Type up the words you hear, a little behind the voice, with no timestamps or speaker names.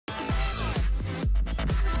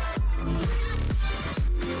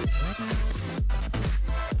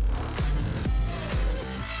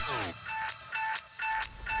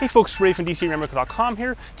Hey folks, Ray from DCRainmaker.com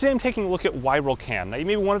here. Today I'm taking a look at WIRAL Cam. Now you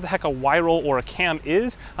may be wondering what the heck a WIRAL or a cam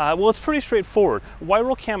is. Well, it's pretty straightforward.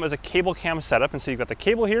 WIRAL Cam is a cable cam setup, and so you've got the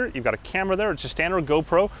cable here, you've got a camera there, it's a standard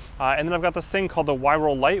GoPro, and then I've got this thing called the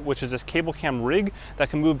WIRAL Lite, which is this cable cam rig that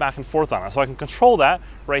can move back and forth on it. So I can control that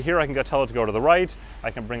right here. I can tell it to go to the right, I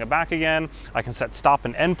can bring it back again, I can set stop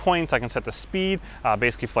and end points, I can set the speed,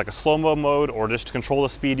 basically for like a slow-mo mode, or just to control the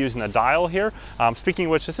speed using the dial here. Speaking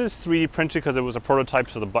of which, this is 3D printed because it was a prototype,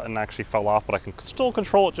 so the button actually fell off, but I can still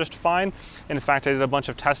control it just fine. In fact, I did a bunch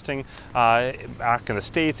of testing back in the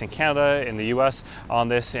States, in Canada, in the US on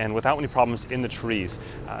this, and without any problems in the trees.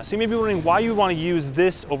 So you may be wondering why you want to use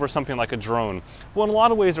this over something like a drone. Well, in a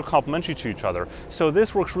lot of ways they're complementary to each other. So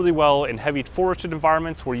this works really well in heavy forested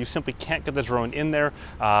environments where you simply can't get the drone in there,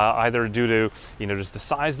 either due to just the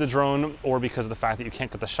size of the drone or because of the fact that you can't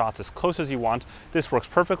get the shots as close as you want. This works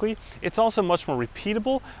perfectly. It's also much more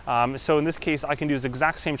repeatable. So in this case, I can use the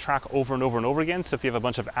exact same track over and over and over again. So if you have a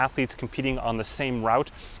bunch of athletes competing on the same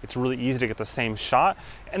route, it's really easy to get the same shot.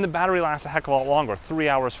 And the battery lasts a heck of a lot longer, 3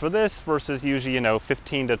 hours for this versus usually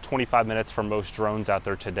 15 to 25 minutes for most drones out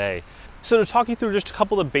there today. So to talk you through just a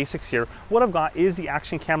couple of basics here, what I've got is the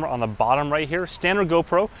action camera on the bottom right here, standard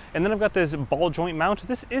GoPro, and then I've got this ball joint mount.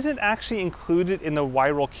 This isn't actually included in the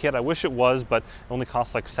WIRAL kit. I wish it was, but it only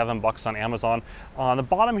costs like $7 on Amazon. On the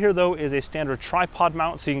bottom here though is a standard tripod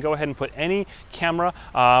mount, so you can go ahead and put any camera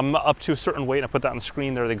up to a certain weight. I put that on the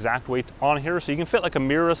screen there, the exact weight on here, so you can fit like a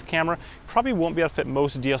mirrorless camera. Probably won't be able to fit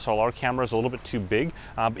most DSLR cameras, a little bit too big,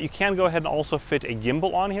 but you can go ahead and also fit a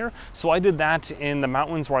gimbal on here. So I did that in the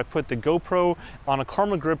mountains where I put the GoPro on a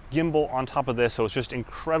Karma Grip gimbal on top of this, so it's just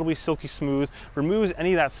incredibly silky smooth, removes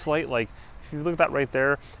any of that slight, like if you look at that right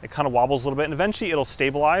there, it kind of wobbles a little bit, and eventually it'll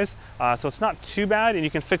stabilize, so it's not too bad, and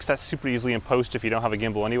you can fix that super easily in post if you don't have a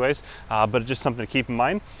gimbal anyways, but it's just something to keep in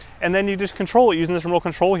mind. And then you just control it using this remote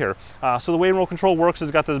control here. So the way remote control works is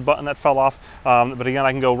it's got this button that fell off, but again,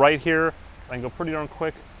 I can go right here, I can go pretty darn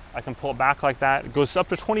quick, I can pull it back like that. It goes up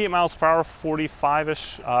to 28 miles per hour,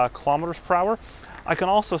 45-ish kilometers per hour. I can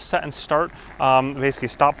also set and start basically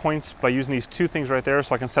stop points by using these two things right there.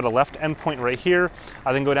 So I can set a left endpoint right here.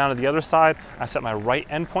 I then go down to the other side. I set my right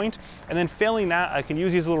endpoint. And then failing that, I can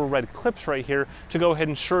use these little red clips right here to go ahead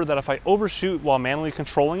and ensure that if I overshoot while manually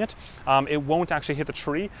controlling it, it won't actually hit the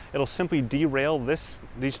tree. It'll simply derail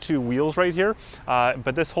these two wheels right here.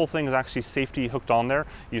 But this whole thing is actually safety hooked on there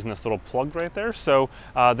using this little plug right there. So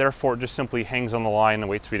therefore, it just simply hangs on the line and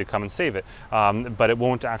waits for you to come and save it. But it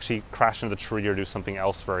won't actually crash into the tree or do something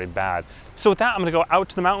else very bad. So with that, I'm going to go out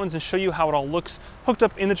to the mountains and show you how it all looks hooked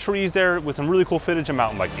up in the trees there with some really cool footage of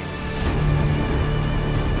mountain biking.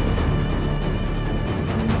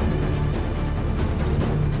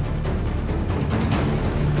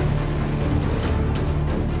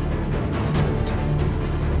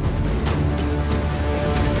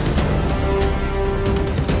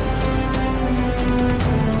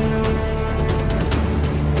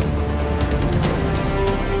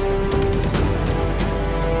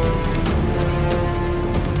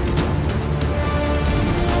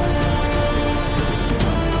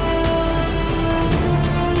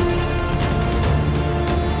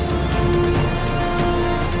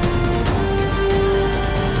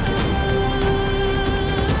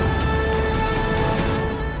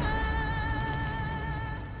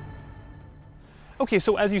 Okay,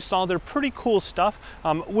 so as you saw, they're pretty cool stuff.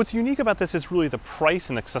 What's unique about this is really the price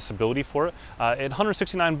and accessibility for it. At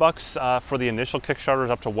 $169 for the initial Kickstarters,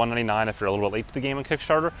 up to $199 if you're a little bit late to the game on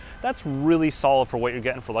Kickstarter. That's really solid for what you're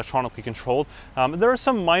getting for electronically controlled. There are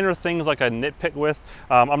some minor things like a nitpick with.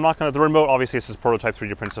 I'm not gonna, the remote, obviously this is prototype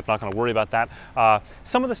 3D print, so I'm not gonna worry about that.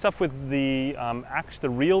 Some of the stuff with the the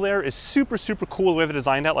reel there is super, super cool the way they've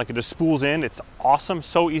designed it. Like it just spools in, it's awesome,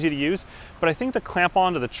 so easy to use. But I think the clamp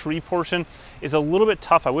on to the tree portion is a little bit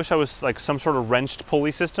tough. I wish I was like some sort of wrenched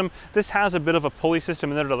pulley system. This has a bit of a pulley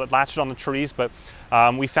system in there to latch it on the trees, but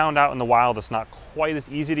we found out in the wild it's not quite as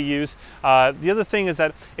easy to use. The other thing is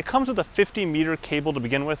that it comes with a 50-meter cable to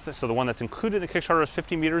begin with, so the one that's included in the Kickstarter is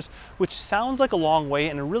 50 meters, which sounds like a long way,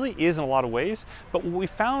 and it really is in a lot of ways. But what we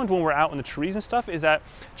found when we're out in the trees and stuff is that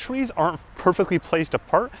trees aren't perfectly placed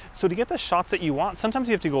apart, so to get the shots that you want, sometimes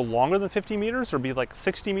you have to go longer than 50 meters or be like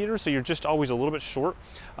 60 meters, so you're just always a little bit short.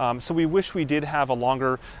 So we wish we did have a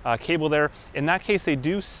longer cable there. In that case, they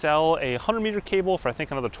do sell a 100-meter cable for I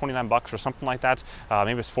think another $29 or something like that.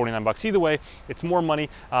 maybe it's 49 bucks. Either way, it's more money,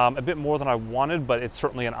 a bit more than I wanted, but it's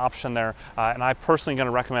certainly an option there. And I personally going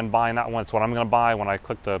to recommend buying that one. It's what I'm going to buy when I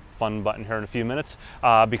click the fun button here in a few minutes,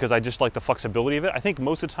 because I just like the flexibility of it. I think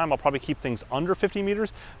most of the time I'll probably keep things under 50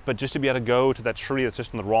 meters, but just to be able to go to that tree that's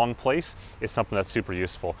just in the wrong place is something that's super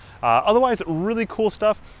useful. Otherwise, really cool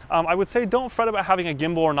stuff. I would say don't fret about having a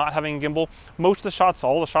gimbal or not having a gimbal. Most of the shots,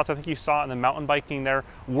 all the shots I think you saw in the mountain biking there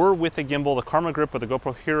were with a gimbal, the Karma Grip with the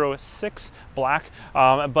GoPro Hero 6 Black,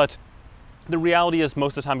 but the reality is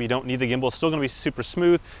most of the time you don't need the gimbal. It's still going to be super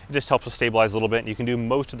smooth. It just helps to stabilize a little bit, and you can do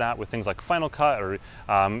most of that with things like Final Cut or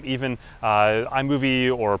even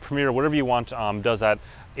iMovie or Premiere, whatever you want, does that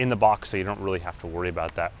in the box, so you don't really have to worry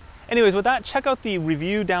about that. Anyways, with that, check out the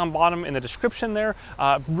review down bottom in the description there.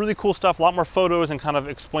 Really cool stuff, a lot more photos and kind of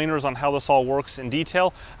explainers on how this all works in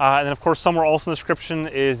detail. And then of course, somewhere else in the description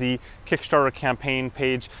is the Kickstarter campaign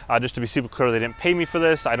page. Just to be super clear, they didn't pay me for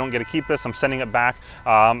this. I don't get to keep this. I'm sending it back,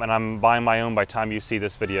 and I'm buying my own by the time you see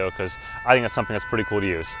this video, because I think it's something that's pretty cool to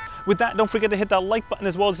use. With that, don't forget to hit that like button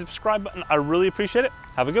as well as the subscribe button. I really appreciate it.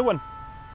 Have a good one.